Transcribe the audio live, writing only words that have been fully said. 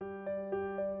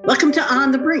Welcome to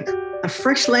On the Brink, a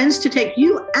fresh lens to take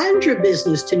you and your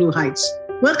business to new heights.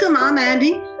 Welcome, I'm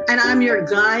Andy, and I'm your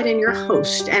guide and your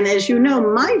host. And as you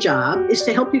know, my job is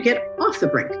to help you get off the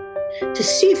brink, to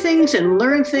see things and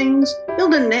learn things,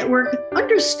 build a network,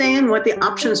 understand what the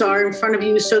options are in front of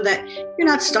you so that you're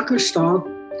not stuck or stalled,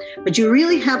 but you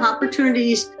really have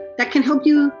opportunities that can help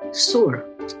you soar.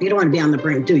 You don't want to be on the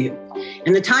brink, do you?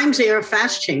 And the times, they are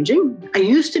fast changing. I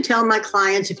used to tell my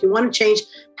clients, if you want to change,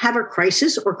 have a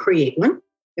crisis or create one.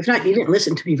 If not, you didn't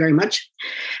listen to me very much.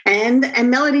 And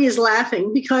Melody is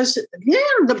laughing because,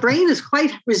 the brain is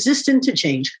quite resistant to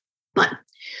change. But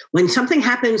when something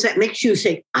happens that makes you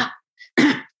say,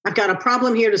 I've got a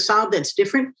problem here to solve that's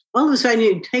different, all of a sudden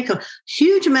you take a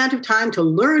huge amount of time to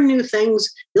learn new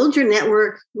things, build your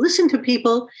network, listen to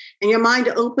people, and your mind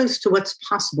opens to what's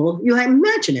possible. You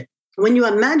imagine it. When you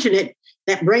imagine it,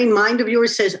 that brain mind of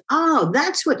yours says, oh,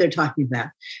 that's what they're talking about.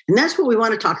 And that's what we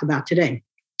want to talk about today.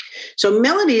 So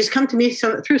Melody has come to me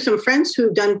through some friends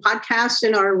who've done podcasts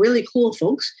and are really cool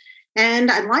folks.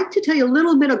 And I'd like to tell you a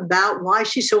little bit about why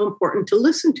she's so important to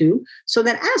listen to, so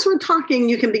that as we're talking,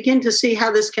 you can begin to see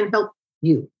how this can help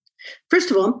you.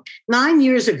 First of all, 9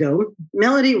 years ago,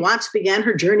 Melody Watts began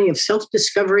her journey of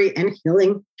self-discovery and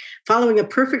healing, following a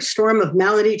perfect storm of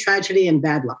malady, tragedy, and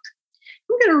bad luck.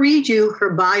 I'm going to read you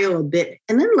her bio a bit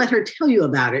and then let her tell you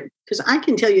about it, because I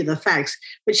can tell you the facts,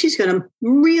 but she's going to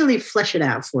really flesh it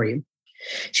out for you.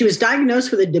 She was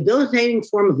diagnosed with a debilitating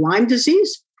form of Lyme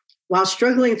disease while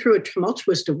struggling through a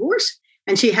tumultuous divorce,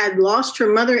 and she had lost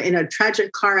her mother in a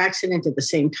tragic car accident at the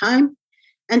same time.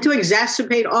 And to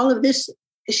exacerbate all of this,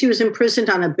 she was imprisoned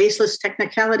on a baseless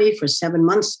technicality for 7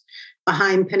 months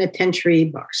behind penitentiary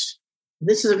bars.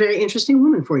 This is a very interesting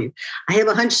woman for you. I have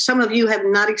a hunch some of you have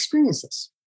not experienced this.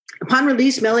 Upon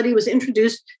release, Melody was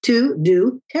introduced to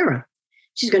doTERRA.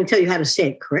 She's going to tell you how to say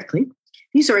it correctly.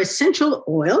 These are essential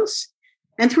oils.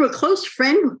 And through a close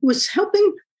friend who was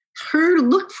helping her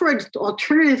look for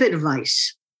alternative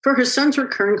advice for her son's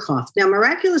recurrent cough. Now,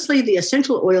 miraculously, the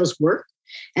essential oils worked,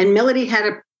 and Melody had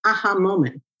an aha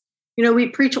moment. We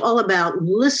preach all about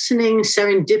listening,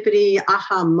 serendipity,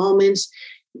 aha moments.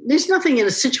 There's nothing in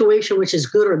a situation which is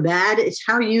good or bad. It's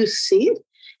how you see it.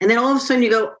 And then all of a sudden you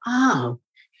go, oh,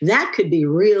 that could be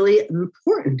really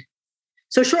important.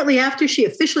 So shortly after, she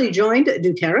officially joined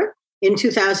doTERRA in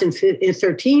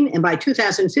 2013. And by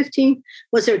 2015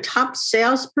 was their top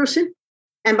salesperson.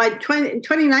 And by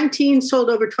 2019, sold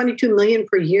over 22 million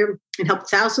per year and helped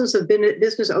thousands of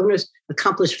business owners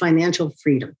accomplish financial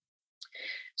freedom.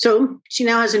 So she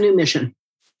now has a new mission.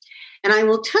 And I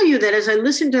will tell you that as I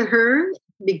listen to her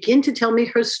begin to tell me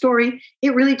her story,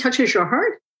 it really touches your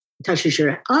heart, it touches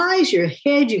your eyes, your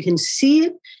head. You can see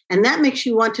it. And that makes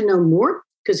you want to know more,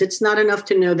 because it's not enough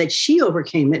to know that she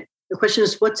overcame it. The question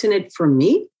is, what's in it for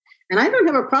me? And I don't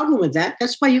have a problem with that.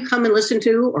 That's why you come and listen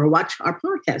to or watch our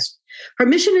podcast. Her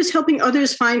mission is helping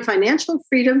others find financial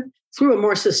freedom through a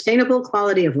more sustainable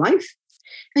quality of life.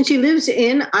 And she lives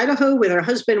in Idaho with her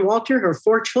husband, Walter, her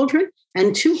 4 children,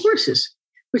 and 2 horses,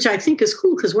 which I think is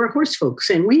cool because we're horse folks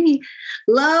and we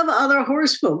love other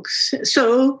horse folks.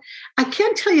 So I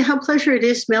can't tell you how pleasure it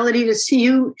is, Melody, to see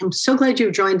you. I'm so glad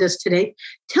you've joined us today.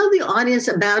 Tell the audience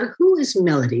about who is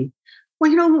Melody.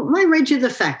 Well, I read you the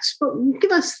facts, but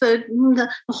give us the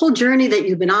whole journey that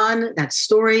you've been on, that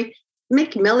story.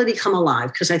 Make Melody come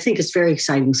alive, because I think it's a very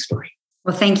exciting story.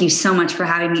 Well, thank you so much for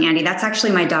having me, Andy. That's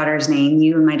actually my daughter's name.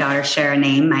 You and my daughter share a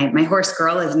name. My horse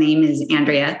girl, his name is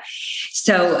Andrea.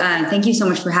 So thank you so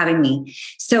much for having me.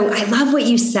 So I love what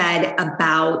you said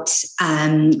about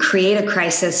create a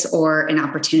crisis or an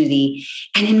opportunity.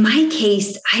 And in my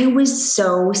case, I was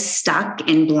so stuck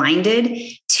and blinded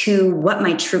to what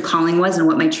my true calling was and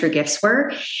what my true gifts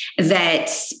were that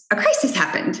a crisis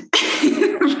happened,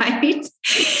 right?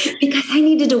 Because I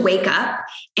needed to wake up.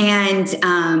 And,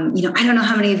 I don't know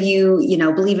how many of you,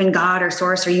 believe in God or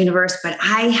source or universe, but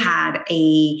I had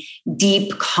a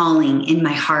deep calling in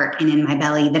my heart and in my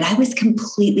belly that I was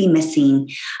completely missing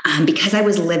because I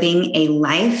was living a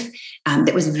life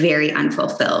that was very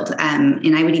unfulfilled.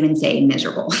 And I would even say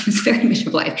miserable. It was a very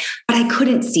miserable life, but I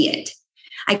couldn't see it.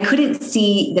 I couldn't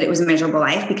see that it was a miserable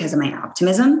life because of my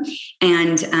optimism.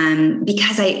 And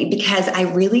because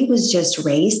I really was just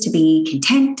raised to be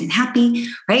content and happy,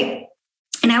 right?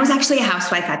 And I was actually a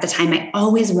housewife at the time. I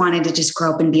always wanted to just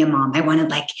grow up and be a mom. I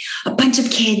wanted like a bunch of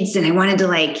kids and I wanted to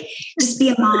like just be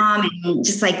a mom and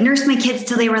just like nurse my kids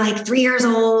till they were like 3 years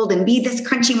old and be this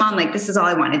crunchy mom. Like this is all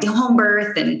I wanted. Do home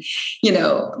birth and,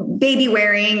 baby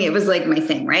wearing. It was like my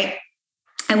thing, right?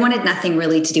 I wanted nothing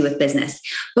really to do with business.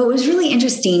 But what was really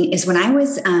interesting is when I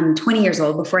was 20 years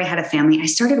old, before I had a family, I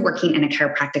started working in a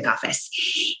chiropractic office.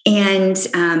 And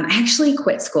I actually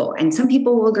quit school. And some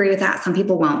people will agree with that, some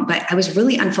people won't. But I was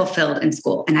really unfulfilled in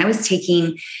school. And I was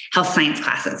taking health science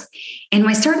classes. And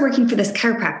when I started working for this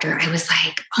chiropractor, I was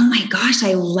like, oh my gosh,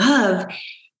 I love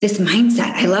this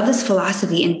mindset. I love this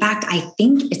philosophy. In fact, I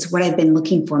think it's what I've been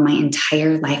looking for my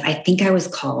entire life. I think I was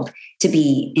called to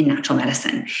be in natural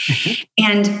medicine.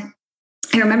 And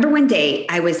I remember one day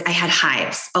I had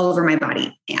hives all over my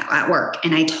body at work.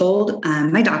 And I told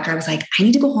my doctor, I was like, I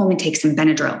need to go home and take some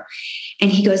Benadryl. And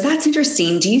he goes, that's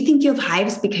interesting. Do you think you have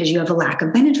hives because you have a lack of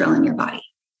Benadryl in your body?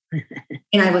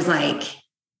 And I was like,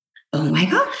 oh my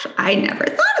gosh, I never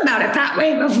thought about it that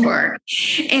way before.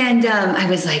 And I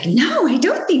was like, no, I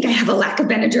don't think I have a lack of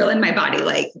Benadryl in my body.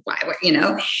 Like, why,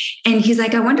 And he's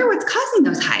like, I wonder what's causing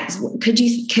those hives. Could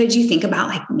you think about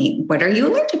like, what are you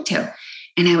allergic to?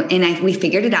 And we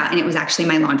figured it out, and it was actually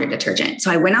my laundry detergent. So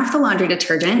I went off the laundry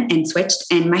detergent and switched,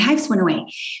 and my hives went away.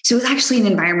 So it was actually an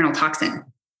environmental toxin.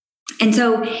 And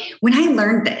so when I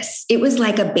learned this, it was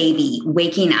like a baby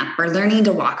waking up or learning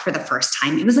to walk for the first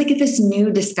time. It was like this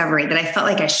new discovery that I felt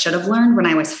like I should have learned when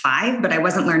I was 5, but I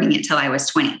wasn't learning it till I was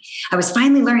 20. I was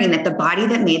finally learning that the body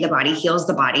that made the body heals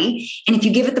the body. And if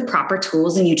you give it the proper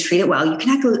tools and you treat it well, you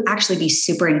can actually be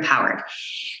super empowered.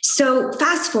 So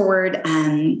fast forward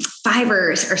 5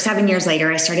 or 7 years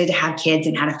later, I started to have kids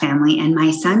and had a family, and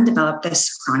my son developed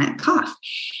this chronic cough.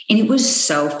 And it was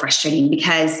so frustrating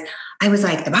because I was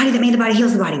like, the body that made the body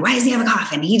heals the body. Why does he have a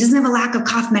cough? And he doesn't have a lack of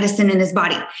cough medicine in his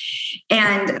body.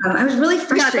 And I was really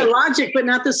frustrated. Not the logic, but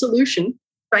not the solution.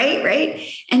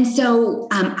 Right. And so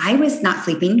I was not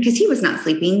sleeping because he was not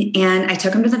sleeping. And I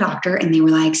took him to the doctor, and they were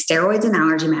like, steroids and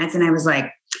allergy meds. And I was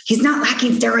like, he's not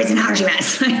lacking steroids and allergy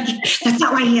meds. That's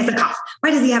not why he has a cough.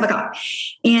 Why does he have a cough?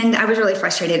 And I was really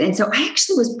frustrated. And so I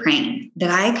actually was praying that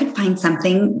I could find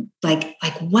something like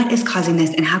what is causing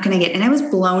this and how can I get, and I was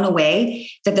blown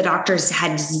away that the doctors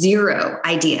had zero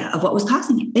idea of what was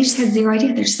causing it. They just had zero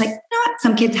idea. They're just like, you know what?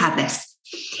 Some kids have this.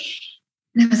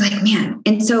 And I was like, man.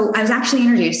 And so I was actually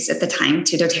introduced at the time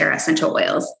to doTERRA essential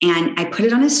oils, and I put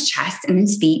it on his chest and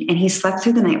his feet, and he slept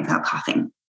through the night without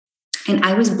coughing. And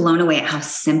I was blown away at how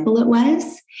simple it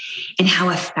was and how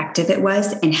effective it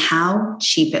was and how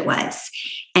cheap it was.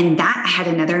 And that I had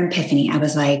another epiphany. I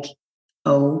was like,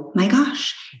 oh my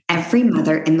gosh, every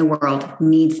mother in the world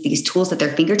needs these tools at their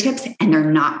fingertips, and they're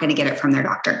not going to get it from their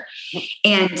doctor.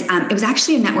 And it was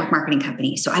actually a network marketing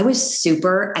company. So I was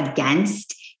super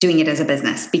against doing it as a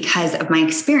business because of my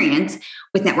experience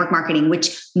with network marketing,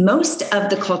 which most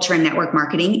of the culture in network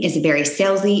marketing is very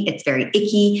salesy. It's very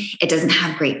icky. It doesn't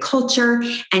have great culture.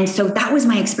 And so that was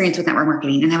my experience with network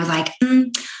marketing. And I was like,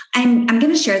 I'm going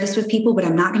to share this with people, but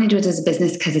I'm not going to do it as a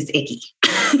business because it's icky.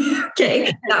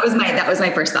 Okay. That was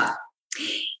my first thought.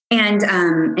 And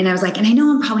I was like, and I know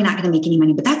I'm probably not going to make any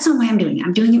money, but that's not why I'm doing it.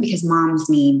 I'm doing it because moms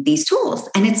need these tools,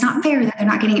 and it's not fair that they're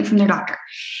not getting it from their doctor.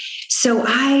 So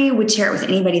I would share it with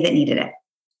anybody that needed it.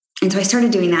 And so I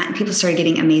started doing that, and people started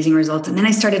getting amazing results. And then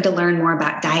I started to learn more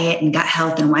about diet and gut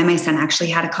health and why my son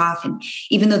actually had a cough. And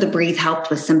even though the Breathe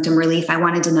helped with symptom relief, I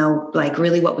wanted to know like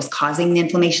really what was causing the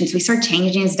inflammation. So we started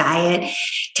changing his diet,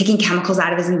 taking chemicals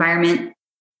out of his environment.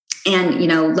 And,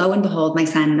 lo and behold, my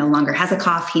son no longer has a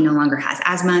cough. He no longer has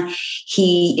asthma.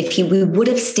 We would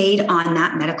have stayed on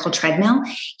that medical treadmill,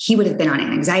 he would have been on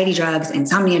anxiety drugs,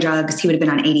 insomnia drugs. He would have been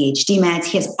on ADHD meds.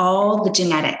 He has all the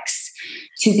genetics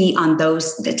to be on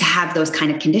those, to have those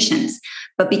kind of conditions.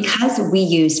 But because we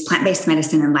used plant-based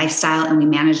medicine and lifestyle, and we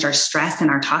managed our stress and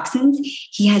our toxins,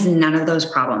 he has none of those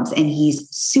problems. And he's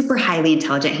super highly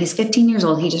intelligent. He's 15 years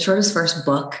old. He just wrote his first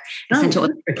book, Essential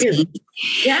Oils.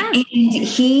 Yeah. And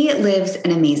he lives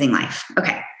an amazing life.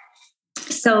 Okay.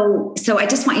 So I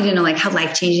just want you to know like how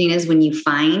life-changing it is when you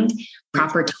find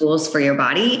proper tools for your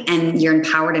body and you're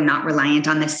empowered and not reliant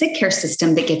on the sick care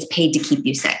system that gets paid to keep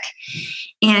you sick.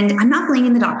 And I'm not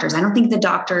blaming the doctors. I don't think the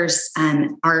doctors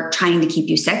are trying to keep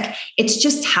you sick. It's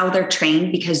just how they're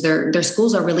trained, because their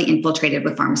schools are really infiltrated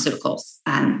with pharmaceuticals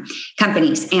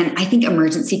companies. And I think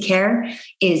emergency care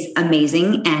is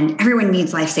amazing, and everyone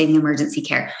needs life-saving emergency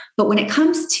care. But when it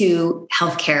comes to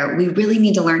healthcare, we really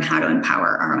need to learn how to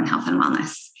empower our own health and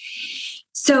wellness.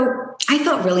 So I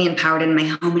felt really empowered in my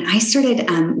home, and I started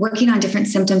working on different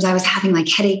symptoms. I was having like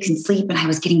headaches and sleep, and I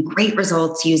was getting great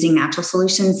results using natural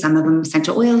solutions, some of them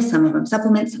essential oils, some of them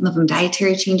supplements, some of them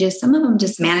dietary changes, some of them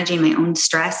just managing my own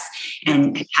stress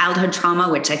and childhood trauma,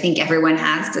 which I think everyone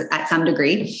has at some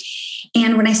degree.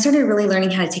 And when I started really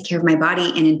learning how to take care of my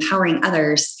body and empowering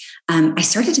others, I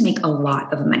started to make a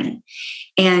lot of money.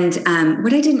 And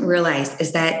what I didn't realize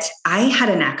is that I had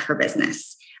a knack for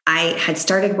business. I had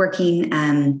started working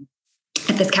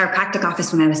at this chiropractic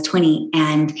office when I was 20,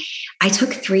 and I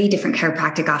took 3 different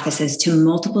chiropractic offices to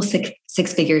multiple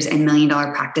six figures and $1 million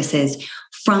practices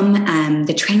from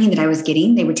the training that I was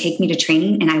getting. They would take me to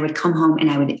training, and I would come home and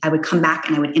I would come back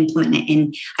and I would implement it.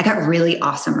 And I got really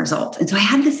awesome results. And so I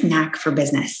had this knack for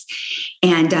business.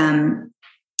 And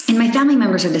my family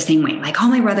members are the same way. Like all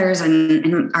my brothers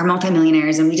and are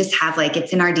multimillionaires, and we just have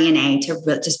it's in our DNA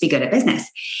to just be good at business.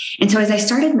 And so as I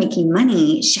started making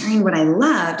money, sharing what I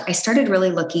loved, I started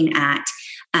really looking at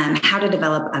how to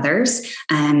develop others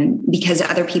because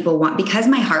other people because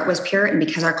my heart was pure and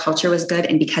because our culture was good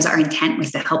and because our intent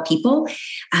was to help people.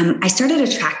 I started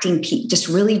attracting just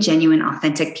really genuine,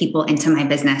 authentic people into my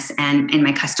business and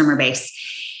my customer base.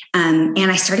 And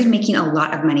I started making a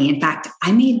lot of money. In fact,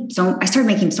 I started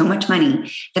making so much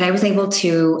money that I was able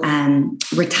to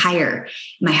retire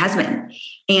my husband.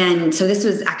 And so this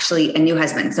was actually a new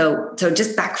husband. So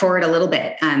just back forward a little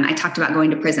bit, I talked about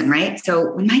going to prison, right?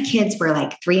 So when my kids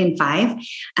were 3 and 5,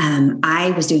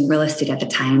 I was doing real estate at the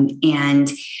time,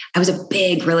 and I was a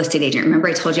big real estate agent. Remember,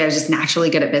 I told you I was just naturally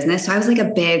good at business. So I was a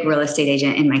big real estate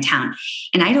agent in my town,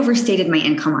 and I'd overstated my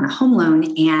income on a home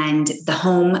loan, and the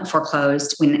home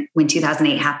foreclosed when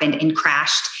 2008 happened and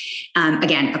crashed.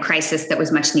 Again, a crisis that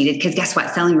was much needed, because guess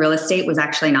what? Selling real estate was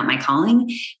actually not my calling.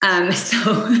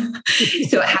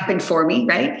 So it happened for me,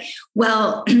 right?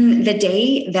 Well, the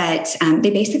day that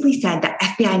they basically said, the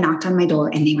FBI knocked on my door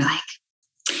and they were like,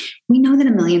 "We know that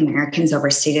 1 million Americans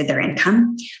overstated their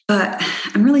income, but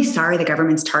I'm really sorry the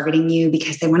government's targeting you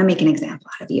because they want to make an example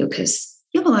out of you because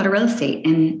you have a lot of real estate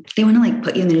and they want to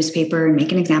put you in the newspaper and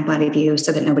make an example out of you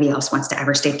so that nobody else wants to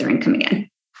ever state their income again."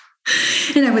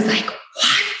 And I was like,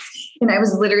 "What?" And I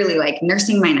was literally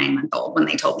nursing my 9-month-old when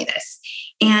they told me this.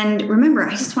 And remember,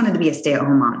 I just wanted to be a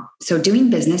stay-at-home mom. So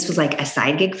doing business was a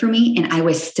side gig for me. And I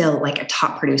was still a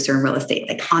top producer in real estate,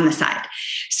 on the side.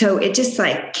 So it just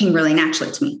came really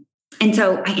naturally to me. And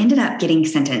so I ended up getting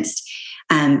sentenced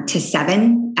to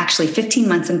 15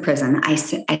 months in prison. I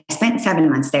spent 7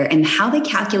 months there. And how they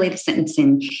calculated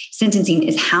sentencing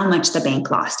is how much the bank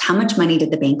lost. How much money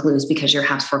did the bank lose because your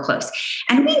house foreclosed?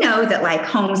 And we know that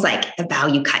homes, the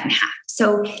value cut in half.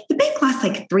 So the bank lost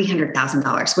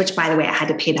 $300,000, which, by the way, I had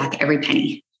to pay back every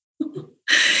penny.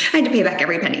 I had to pay back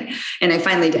every penny. And I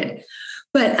finally did.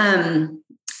 But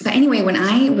anyway, when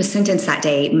I was sentenced that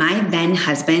day, my then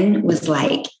husband was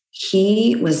I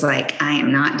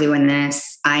am not doing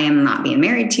this. I am not being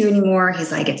married to you anymore.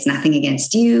 He's like, "It's nothing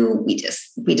against you. We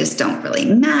just don't really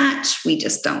match. We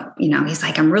just don't, he's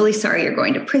like, "I'm really sorry you're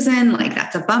going to prison.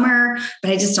 That's a bummer,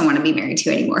 but I just don't want to be married to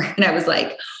you anymore." And I was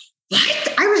like,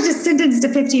 "What? I was just sentenced to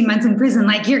 15 months in prison.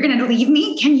 You're going to leave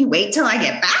me? Can you wait till I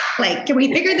get back? Can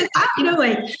we figure this out?"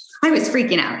 I was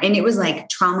freaking out, and it was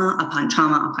trauma upon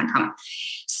trauma upon trauma.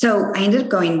 So I ended up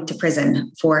going to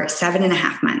prison for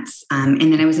 7.5 months. And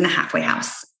then I was in a halfway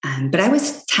house. But I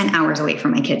was 10 hours away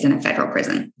from my kids in a federal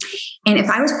prison. And if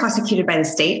I was prosecuted by the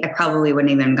state, I probably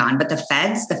wouldn't have even gone. But the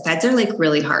feds are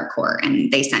really hardcore,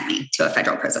 and they sent me to a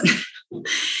federal prison.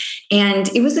 And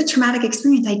it was a traumatic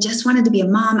experience. I just wanted to be a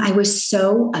mom. I was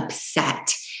so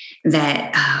upset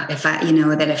that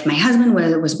if my husband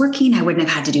was working, I wouldn't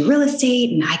have had to do real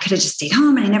estate, and I could have just stayed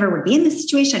home, and I never would be in this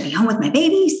situation. I'd be home with my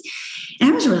babies. And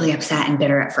I was really upset and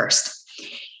bitter at first.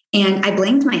 And I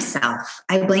blamed myself.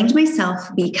 I blamed myself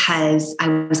because I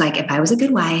was if I was a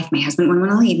good wife, my husband wouldn't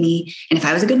want to leave me. And if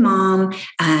I was a good mom,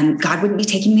 God wouldn't be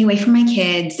taking me away from my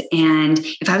kids. And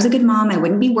if I was a good mom, I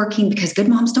wouldn't be working because good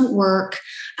moms don't work.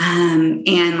 And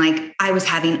I was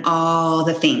having all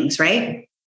the things, right?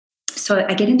 So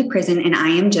I get into prison, and I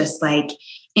am just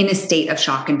in a state of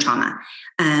shock and trauma.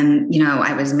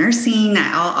 I was nursing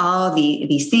all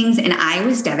these things, and I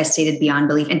was devastated beyond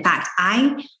belief. In fact,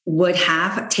 I would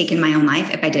have taken my own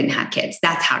life if I didn't have kids.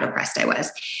 That's how depressed I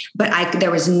was. But there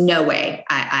was no way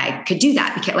I could do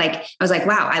that, because I was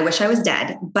wow, I wish I was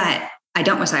dead, but I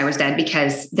don't wish I was dead,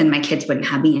 because then my kids wouldn't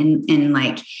have me, and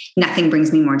nothing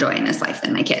brings me more joy in this life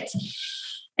than my kids.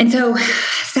 And so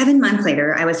 7 months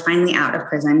later, I was finally out of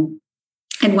prison.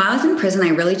 And while I was in prison, I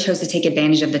really chose to take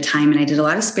advantage of the time. And I did a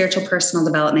lot of spiritual personal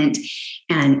development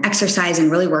and exercise,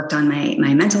 and really worked on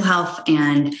my mental health,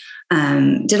 and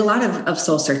did a lot of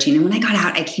soul searching. And when I got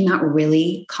out, I came out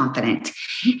really confident.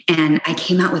 And I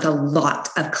came out with a lot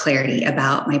of clarity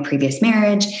about my previous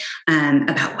marriage,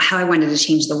 about how I wanted to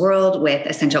change the world with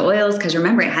essential oils. Because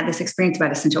remember, I had this experience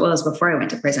about essential oils before I went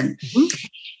to prison. Mm-hmm.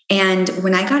 And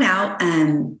when I got out,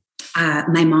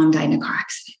 my mom died in a car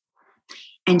accident.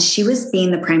 And she was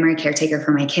being the primary caretaker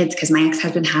for my kids because my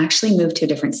ex-husband had actually moved to a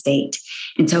different state.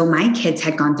 And so my kids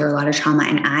had gone through a lot of trauma,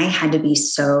 and I had to be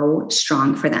so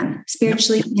strong for them,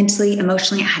 spiritually, mentally,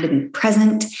 emotionally. I had to be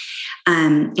present.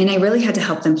 And I really had to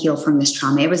help them heal from this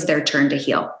trauma. It was their turn to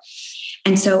heal.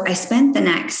 And so I spent the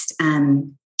next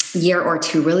year or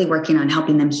two really working on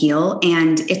helping them heal.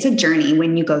 And it's a journey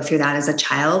when you go through that as a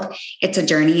child. It's a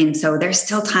journey. And so there's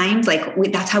still times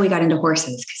that's how we got into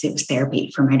horses, because it was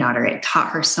therapy for my daughter. It taught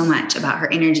her so much about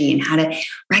her energy and how to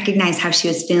recognize how she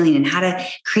was feeling and how to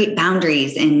create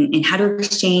boundaries and how to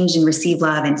exchange and receive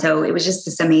love. And so it was just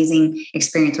this amazing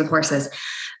experience with horses.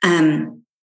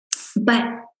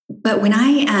 But when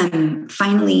I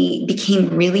finally became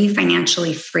really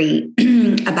financially free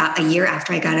about a year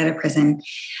after I got out of prison,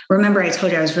 remember I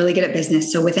told you I was really good at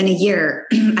business. So within a year,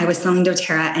 I was selling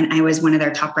doTERRA and I was one of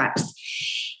their top reps.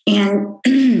 And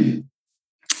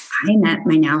I met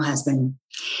my now husband,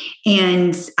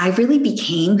 and I really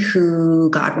became who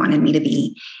God wanted me to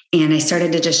be. And I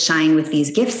started to just shine with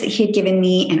these gifts that he had given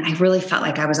me. And I really felt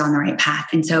like I was on the right path.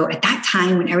 And so at that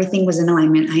time, when everything was in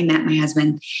alignment, I met my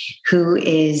husband, who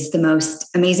is the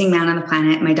most amazing man on the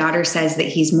planet. My daughter says that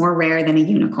he's more rare than a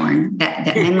unicorn, that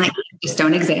men like him just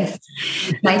don't exist.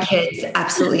 My kids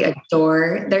absolutely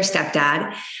adore their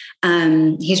stepdad.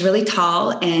 He's really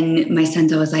tall, and my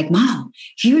son's always like, Mom,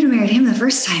 if you would have married him the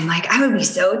first time, I would be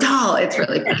so tall. It's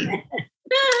really funny.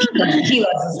 He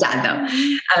loves his dad though.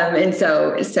 And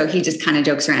so he just kind of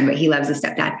jokes around, but he loves his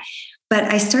stepdad. But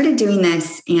I started doing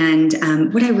this.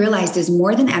 And what I realized is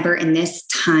more than ever in this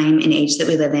time and age that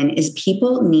we live in is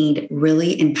people need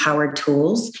really empowered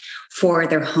tools for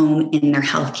their home and their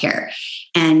healthcare.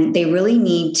 And they really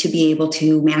need to be able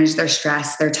to manage their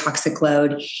stress, their toxic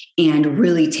load, and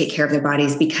really take care of their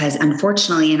bodies, because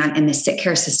unfortunately, in the sick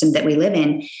care system that we live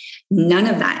in, none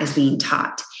of that is being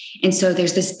taught. And so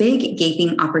there's this big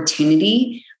gaping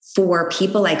opportunity for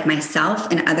people like myself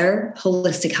and other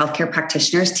holistic healthcare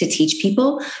practitioners to teach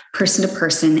people person to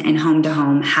person and home to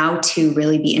home how to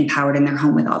really be empowered in their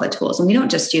home with all the tools. And we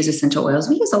don't just use essential oils,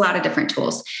 we use a lot of different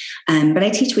tools. But I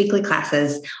teach weekly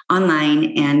classes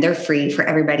online, and they're free for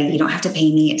everybody. You don't have to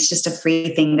pay me. It's just a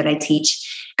free thing that I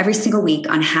teach every single week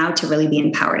on how to really be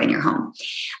empowered in your home.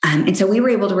 And so we were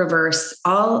able to reverse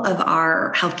all of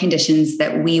our health conditions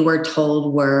that we were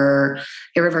told were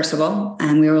irreversible.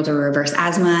 We were able to reverse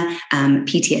asthma,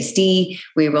 PTSD.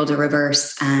 We were able to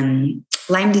reverse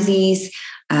Lyme disease,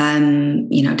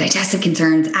 digestive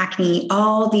concerns, acne,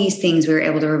 all these things we were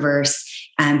able to reverse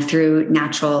through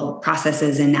natural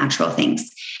processes and natural things.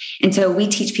 And so we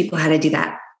teach people how to do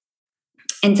that.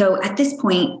 And so at this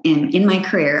point in my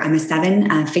career, I'm a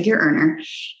 7-figure earner.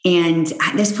 And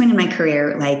at this point in my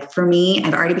career, for me,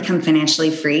 I've already become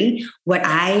financially free. What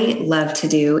I love to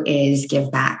do is give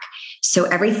back. So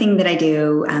everything that I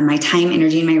do, my time,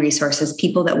 energy, and my resources,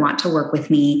 people that want to work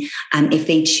with me, if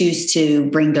they choose to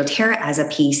bring doTERRA as a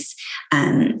piece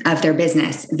of their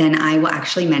business, then I will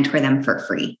actually mentor them for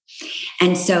free.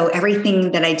 And so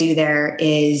everything that I do there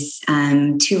is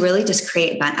to really just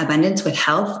create abundance with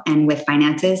health and with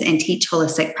finances, and teach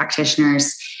holistic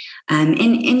practitioners.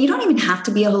 And you don't even have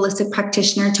to be a holistic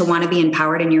practitioner to want to be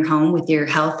empowered in your home with your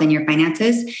health and your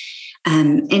finances.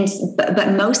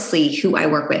 But mostly who I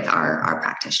work with are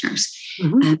practitioners.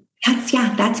 Mm-hmm.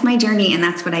 That's my journey, and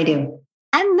that's what I do.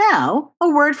 And now a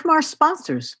word from our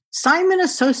sponsors, Simon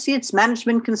Associates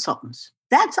Management Consultants.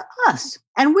 That's us.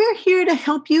 And we're here to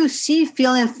help you see,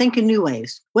 feel, and think in new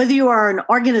ways. Whether you are an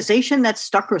organization that's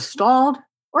stuck or stalled,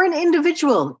 or an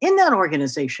individual in that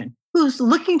organization who's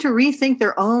looking to rethink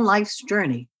their own life's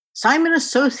journey, Simon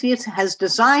Associates has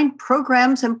designed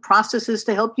programs and processes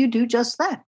to help you do just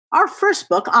that. Our first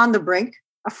book, On the Brink,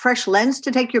 A Fresh Lens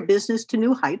to Take Your Business to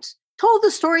New Heights, told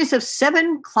the stories of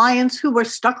 7 clients who were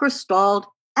stuck or stalled,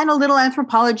 and a little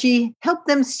anthropology helped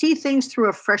them see things through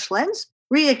a fresh lens,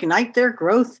 reignite their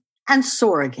growth, and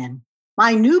soar again.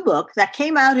 My new book that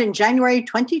came out in January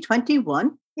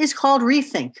 2021 is called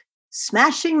Rethink,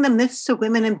 Smashing the Myths of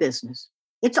Women in Business.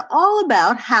 It's all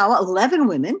about how 11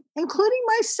 women, including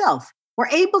myself, were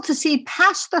able to see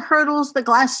past the hurdles, the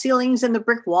glass ceilings, and the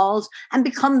brick walls, and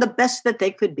become the best that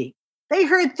they could be. They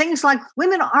heard things like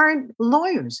women aren't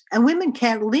lawyers, and women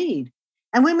can't lead,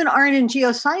 and women aren't in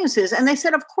geosciences. And they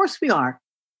said, of course we are.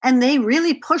 And they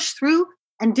really pushed through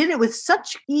and did it with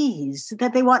such ease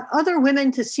that they want other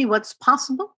women to see what's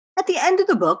possible. At the end of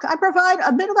the book, I provide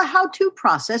a bit of a how-to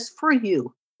process for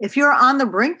you. If you're on the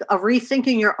brink of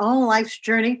rethinking your own life's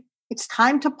journey, it's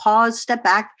time to pause, step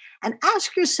back, and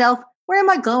ask yourself, where am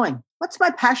I going? What's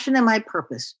my passion and my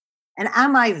purpose? And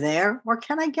am I there, or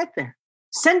can I get there?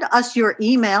 Send us your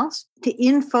emails to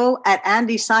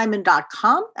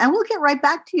info@andysimon.com, and we'll get right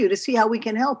back to you to see how we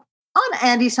can help. On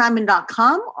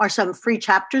andysimon.com are some free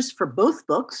chapters for both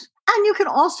books, and you can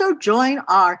also join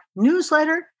our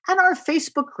newsletter and our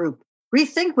Facebook group,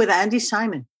 Rethink with Andy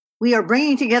Simon. We are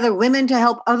bringing together women to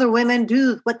help other women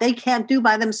do what they can't do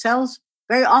by themselves,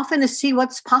 very often to see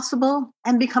what's possible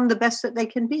and become the best that they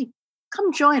can be.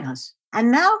 Come join us.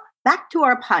 And now back to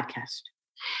our podcast.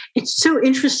 It's so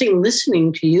interesting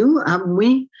listening to you.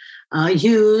 We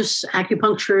use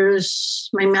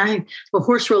acupuncturists. The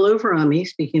horse rolled over on me,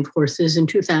 speaking of horses, in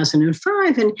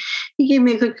 2005. And he gave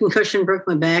me a good concussion, broke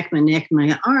my back, my neck,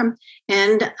 my arm.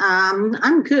 And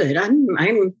I'm good.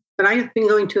 But I've been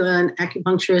going to an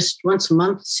acupuncturist once a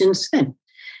month since then.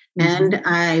 And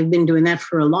I've been doing that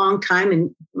for a long time.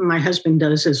 And my husband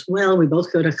does as well. We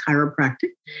both go to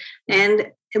chiropractic.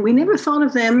 And we never thought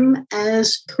of them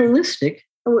as holistic.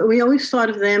 We always thought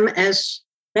of them as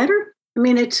better. I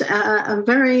mean, it's a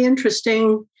very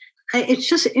interesting, it's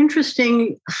just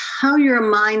interesting how your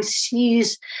mind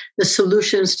sees the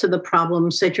solutions to the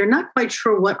problems that you're not quite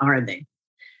sure what are they.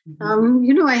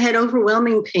 I had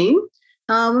overwhelming pain.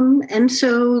 And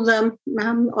so the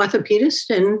orthopedist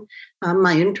and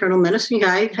my internal medicine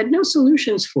guy had no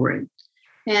solutions for it.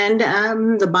 And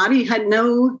the body had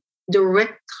no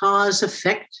direct cause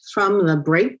effect from the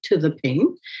break to the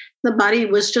pain. The body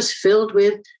was just filled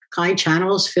with chi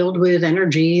channels, filled with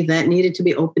energy that needed to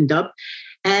be opened up.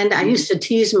 And I used to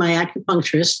tease my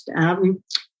acupuncturist, can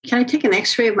I take an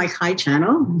x-ray of my chi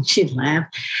channel? She'd laugh.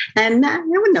 And I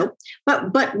would know.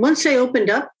 But once they opened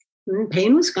up,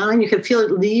 pain was gone. You could feel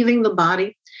it leaving the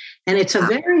body. And it's a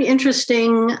very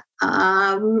interesting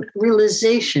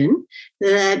realization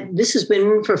that this has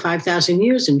been for 5,000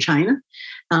 years in China.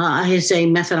 It's a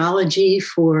methodology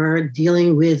for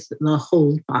dealing with the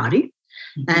whole body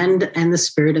and the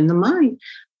spirit and the mind.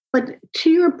 But to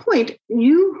your point,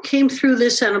 you came through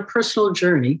this on a personal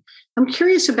journey. I'm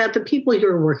curious about the people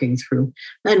you're working through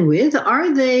and with.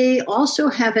 Are they also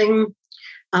having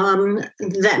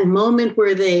that moment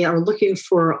where they are looking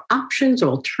for options or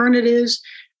alternatives?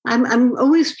 I'm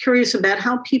always curious about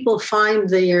how people find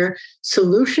their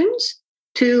solutions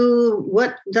to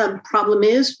what the problem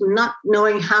is, not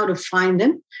knowing how to find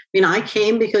them. I mean, I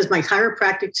came because my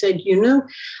chiropractic said,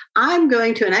 I'm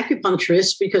going to an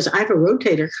acupuncturist because I have a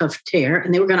rotator cuff tear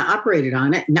and they were going to operate it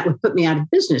on it, and that would put me out of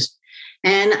business.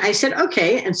 And I said,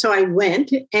 okay. And so I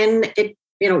went, and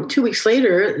 2 weeks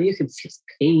later, you could feel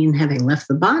pain having left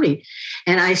the body.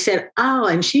 And I said, oh,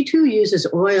 and she too uses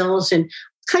oils and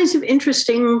kinds of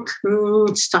interesting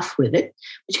stuff with it.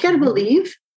 But you got to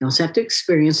believe. You also have to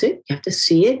experience it. You have to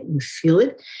see it and feel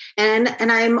it. And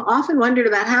I'm often wondered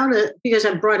about because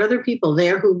I've brought other people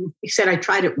there who said, I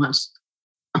tried it once.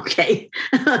 Okay.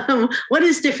 What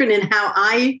is different in how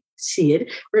I see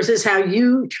it versus how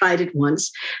you tried it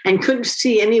once and couldn't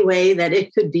see any way that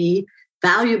it could be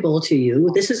valuable to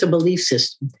you? This is a belief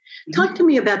system. Talk to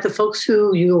me about the folks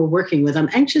who you are working with. I'm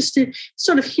anxious to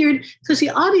sort of hear it because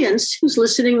the audience who's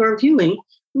listening or viewing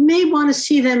may want to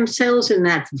see themselves in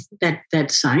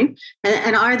that sign.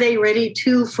 And are they ready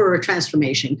for a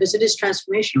transformation? Because it is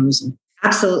transformational, isn't it?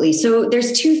 Absolutely. So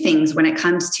there's two things when it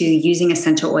comes to using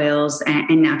essential oils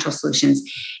and natural solutions.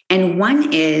 And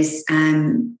one is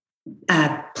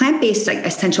plant-based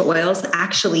essential oils.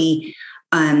 Actually,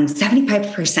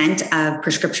 75% of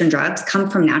prescription drugs come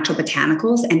from natural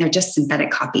botanicals, and they're just synthetic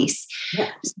copies.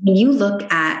 Yeah. So when you look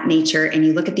at nature and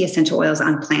you look at the essential oils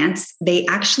on plants, they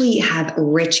actually have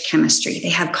rich chemistry. They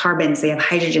have carbons, they have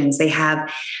hydrogens, they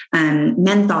have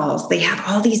menthols, they have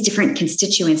all these different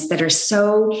constituents that are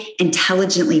so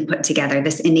intelligently put together,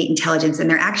 this innate intelligence, and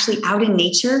they're actually out in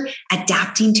nature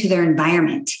adapting to their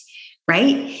environment,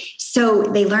 right? So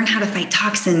they learn how to fight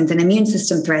toxins and immune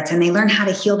system threats, and they learn how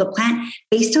to heal the plant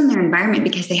based on their environment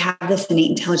because they have this innate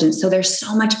intelligence. So they're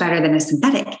so much better than a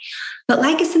synthetic. But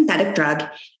like a synthetic drug,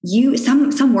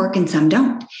 some work and some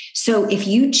don't. So if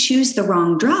you choose the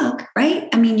wrong drug, right?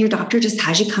 I mean, your doctor just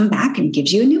has you come back and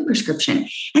gives you a new prescription.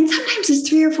 And sometimes it's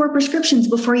 3 or 4 prescriptions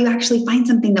before you actually find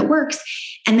something that works.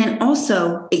 And then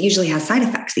also it usually has side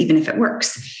effects, even if it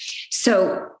works.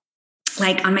 So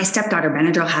like on my stepdaughter,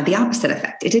 Benadryl had the opposite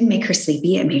effect. It didn't make her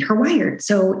sleepy. It made her wired.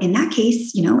 So in that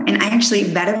case, and I actually,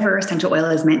 vetiver essential oil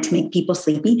is meant to make people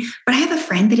sleepy, but I have a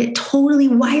friend that it totally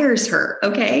wires her.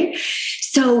 Okay.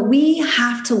 So we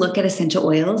have to look at essential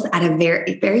oils at a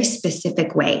very, very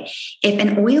specific way. If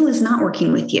an oil is not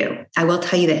working with you, I will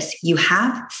tell you this, you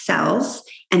have cells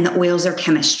and the oils are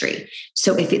chemistry.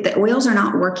 So if the oils are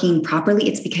not working properly,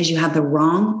 it's because you have the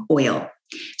wrong oil.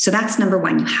 So that's number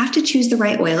one. You have to choose the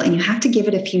right oil and you have to give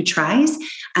it a few tries.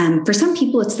 For some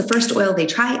people, it's the first oil they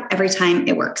try. Every time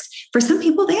it works. For some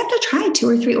people, they have to try 2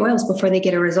 or 3 oils before they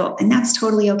get a result. And that's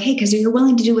totally okay because you're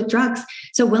willing to do it with drugs.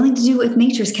 So willing to do it with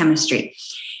nature's chemistry.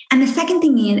 And the second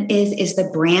thing is the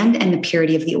brand and the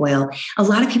purity of the oil. A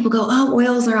lot of people go, oh,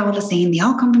 oils are all the same. They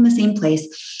all come from the same place.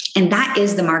 And that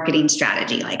is the marketing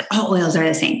strategy. Like all oils are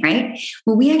the same, right?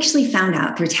 Well, we actually found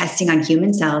out through testing on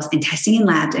human cells and testing in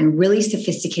labs and really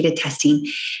sophisticated testing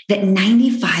that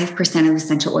 95% of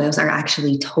essential oils are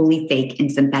actually totally fake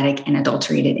and synthetic and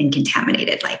adulterated and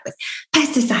contaminated, like with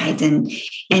pesticides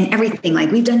and everything.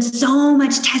 Like we've done so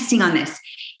much testing on this.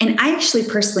 And I actually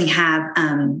personally have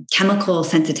chemical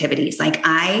sensitivities. Like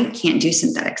I can't do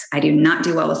synthetics. I do not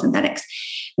do well with synthetics.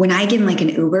 When I get in like an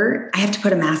Uber, I have to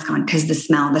put a mask on because the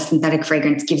smell, the synthetic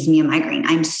fragrance gives me a migraine.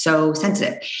 I'm so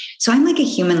sensitive. So I'm like a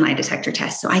human lie detector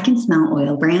test. So I can smell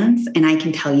oil brands and I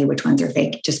can tell you which ones are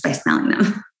fake just by smelling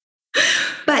them.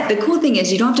 But the cool thing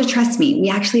is you don't have to trust me. We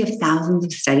actually have thousands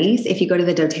of studies. If you go to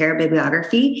the doTERRA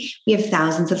bibliography, we have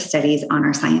thousands of studies on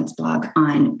our science blog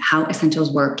on how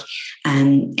essentials work.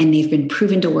 And they've been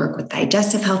proven to work with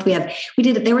digestive health.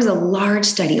 There was a large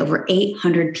study, over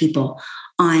 800 people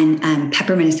on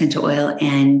peppermint essential oil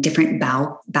and different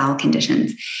bowel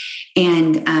conditions.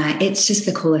 And it's just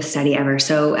the coolest study ever.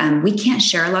 So we can't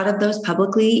share a lot of those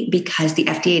publicly because the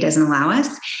FDA doesn't allow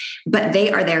us, but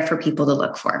they are there for people to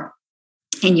look for.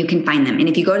 And you can find them. And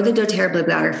if you go to the doTERRA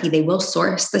bibliography, they will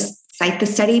cite the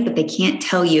study, but they can't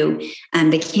tell you,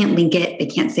 they can't link it. They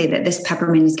can't say that this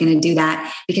peppermint is going to do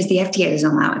that because the FDA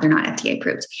doesn't allow it. They're not FDA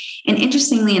approved. And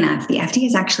interestingly enough, the FDA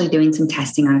is actually doing some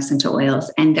testing on essential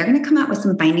oils, and they're going to come out with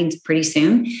some findings pretty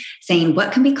soon saying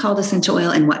what can be called essential oil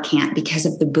and what can't because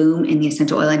of the boom in the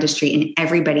essential oil industry and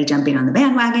everybody jumping on the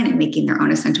bandwagon and making their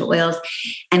own essential oils.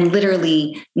 And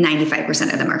literally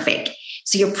 95% of them are fake.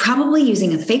 So you're probably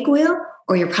using a fake oil,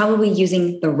 or you're probably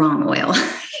using the wrong oil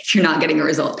if you're not getting a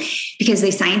result, because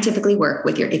they scientifically work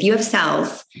with if you have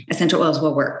cells, essential oils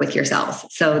will work with your cells.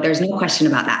 So there's no question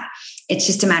about that. It's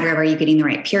just a matter of, are you getting the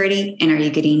right purity and are you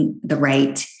getting the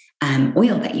right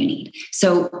oil that you need?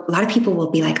 So a lot of people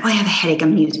will be like, oh, I have a headache,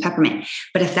 I'm going to use peppermint.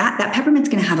 But if that peppermint's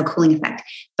going to have a cooling effect.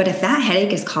 But if that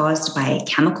headache is caused by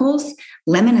chemicals,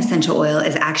 lemon essential oil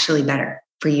is actually better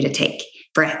for you to take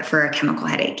for a chemical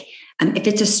headache. If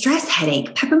it's a stress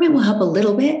headache, peppermint will help a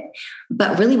little bit,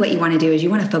 but really what you want to do is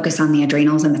you want to focus on the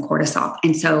adrenals and the cortisol.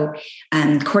 And so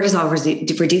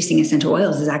cortisol reducing essential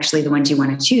oils is actually the ones you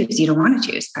want to choose. You don't want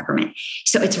to choose peppermint.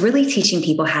 So it's really teaching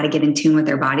people how to get in tune with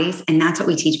their bodies. And that's what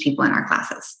we teach people in our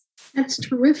classes. That's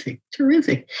terrific.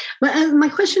 Terrific. But my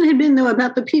question had been, though,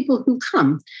 about the people who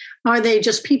come. Are they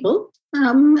just people?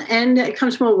 And it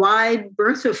comes from a wide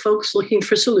berth of folks looking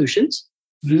for solutions.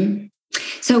 Mm-hmm.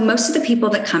 So most of the people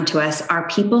that come to us are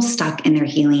people stuck in their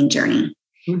healing journey.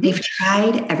 Mm-hmm. They've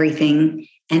tried everything.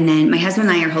 And then my husband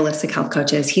and I are holistic health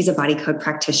coaches. He's a body code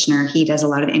practitioner. He does a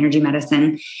lot of energy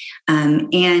medicine. And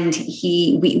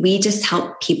we just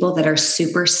help people that are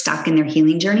super stuck in their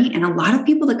healing journey. And a lot of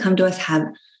people that come to us have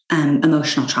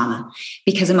emotional trauma,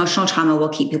 because emotional trauma will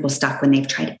keep people stuck when they've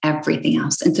tried everything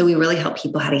else. And so we really help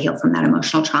people how to heal from that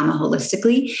emotional trauma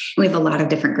holistically. And we have a lot of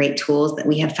different great tools that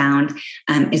we have found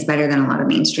is better than a lot of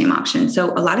mainstream options.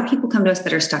 So a lot of people come to us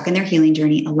that are stuck in their healing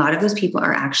journey. A lot of those people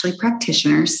are actually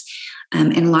practitioners.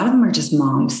 And a lot of them are just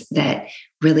moms that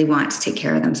really want to take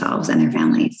care of themselves and their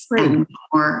families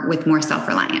with more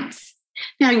self-reliance.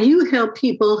 Now, you help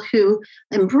people who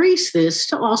embrace this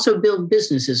to also build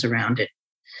businesses around it.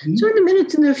 Mm-hmm. So in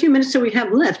the few minutes that we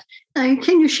have left,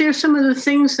 can you share some of the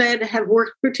things that have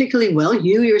worked particularly well?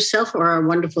 You yourself are a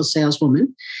wonderful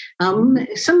saleswoman.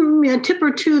 Some tip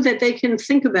or two that they can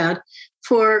think about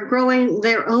for growing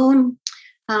their own.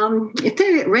 If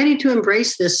they're ready to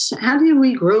embrace this, how do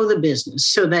we grow the business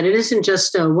so that it isn't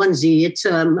just a onesie, it's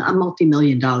a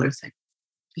multi-million-dollar thing?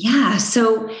 Yeah.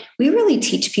 So we really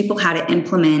teach people how to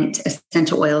implement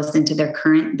essential oils into their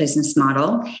current business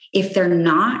model. If they're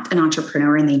not an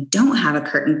entrepreneur and they don't have a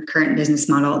current business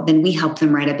model, then we help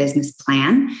them write a business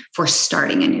plan for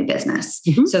starting a new business.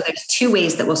 Mm-hmm. So there's 2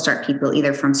 ways that we'll start people,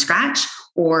 either from scratch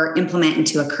or implement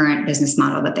into a current business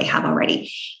model that they have already.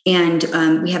 And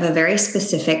we have a very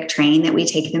specific training that we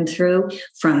take them through,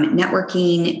 from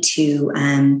networking to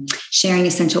sharing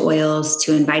essential oils,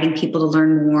 to inviting people to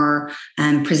learn more,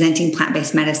 presenting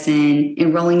plant-based medicine,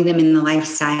 enrolling them in the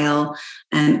lifestyle,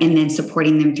 and then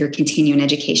supporting them through continuing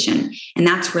education. And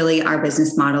that's really our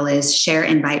business model: is share,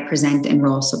 invite, present,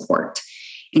 enroll, support.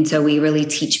 And so we really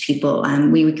teach people,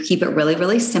 we keep it really,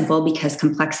 really simple because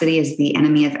complexity is the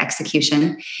enemy of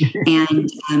execution.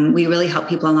 And we really help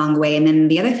people along the way. And then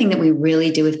the other thing that we really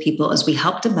do with people is we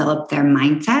help develop their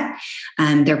mindset,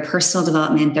 their personal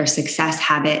development, their success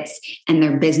habits, and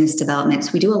their business development.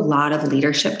 So we do a lot of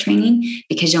leadership training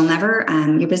because your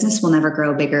business will never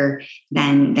grow bigger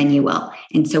than you will.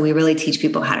 And so we really teach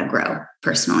people how to grow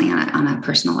personally on a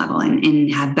personal level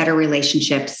and have better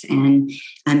relationships and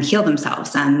heal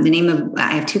themselves. I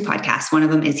have 2 podcasts. One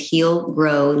of them is Heal,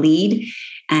 Grow, Lead.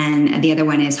 And the other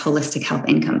one is Holistic Health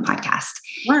Income Podcast.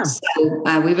 Wow.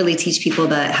 So we really teach people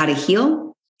how to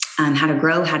heal, how to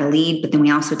grow, how to lead. But then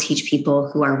we also teach people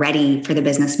who are ready for the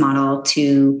business model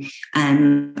to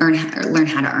learn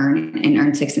how to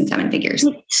earn 6 and 7 figures.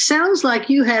 It sounds like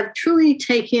you have truly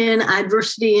taken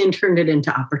adversity and turned it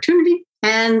into opportunity,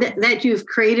 and that you've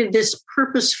created this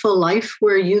purposeful life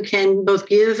where you can both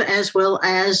give as well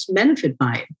as benefit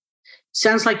by it.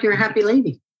 Sounds like you're a happy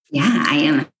lady. Yeah, I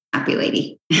am a happy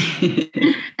lady.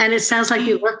 And it sounds like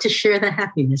you love to share the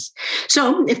happiness.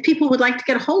 So if people would like to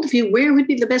get a hold of you, where would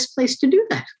be the best place to do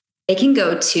that? They can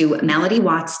go to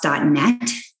melodywatts.net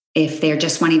if they're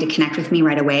just wanting to connect with me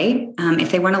right away.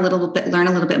 If they want learn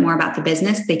a little bit more about the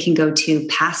business, they can go to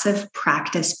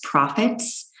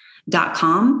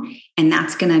passivepracticeprofits.com, and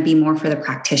that's going to be more for the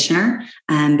practitioner.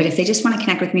 But if they just want to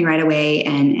connect with me right away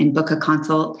and book a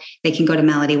consult, they can go to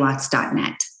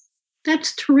melodywatts.net.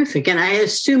 That's terrific. And I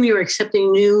assume you're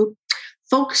accepting new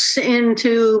folks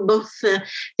into both the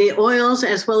oils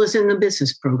as well as in the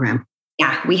business program.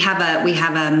 Yeah, we have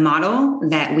a model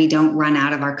that we don't run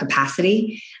out of our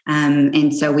capacity.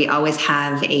 And so we always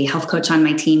have a health coach on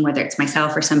my team, whether it's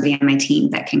myself or somebody on my team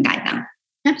that can guide them.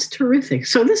 That's terrific.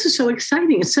 So this is so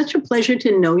exciting. It's such a pleasure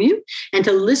to know you and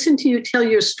to listen to you tell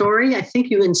your story. I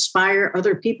think you inspire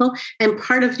other people. And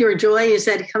part of your joy is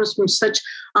that it comes from such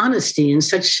honesty and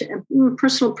such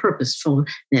personal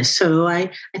purposefulness. So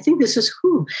I think this is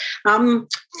cool.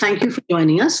 Thank you for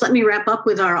joining us. Let me wrap up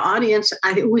with our audience.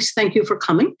 I always thank you for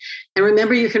coming. And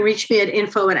remember, you can reach me at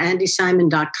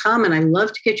info@andysimon.com. And I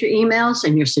love to get your emails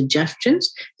and your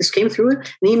suggestions. This came through an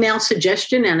email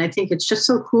suggestion, and I think it's just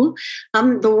so cool.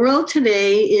 The world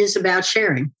today is about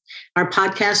sharing. Our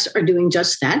podcasts are doing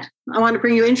just that. I want to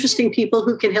bring you interesting people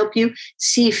who can help you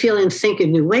see, feel, and think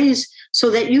in new ways so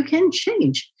that you can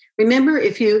change. Remember,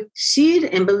 if you see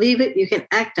it and believe it, you can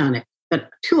act on it. But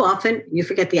too often, you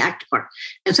forget the act part.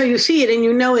 And so you see it and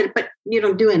you know it, but you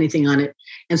don't do anything on it.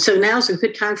 And so now's a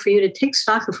good time for you to take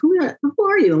stock of who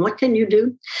are you and what can you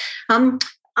do.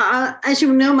 As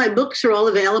you know, my books are all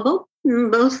available.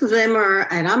 Both of them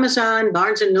are at Amazon,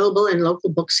 Barnes & Noble, and local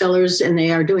booksellers, and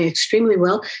they are doing extremely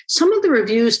well. Some of the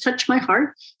reviews touch my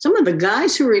heart. Some of the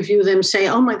guys who review them say,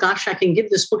 oh my gosh, I can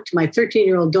give this book to my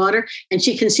 13-year-old daughter, and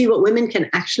she can see what women can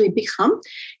actually become.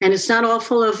 And it's not all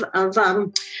full of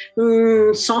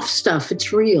soft stuff.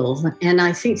 It's real. And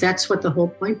I think that's what the whole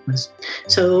point was.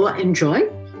 So enjoy.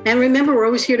 And remember, we're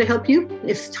always here to help you.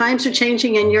 If times are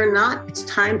changing and you're not, it's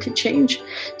time to change.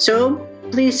 So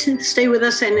please stay with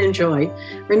us and enjoy.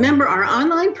 Remember, our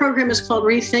online program is called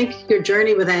Rethink Your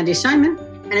Journey with Andy Simon,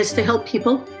 and it's to help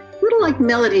people, a little like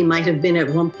Melody might have been at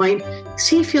one point,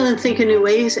 see, feel, and think in new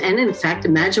ways, and in fact,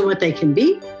 imagine what they can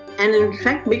be, and in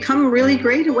fact, become really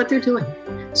great at what they're doing.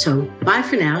 So bye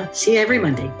for now. See you every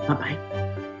Monday. Bye-bye.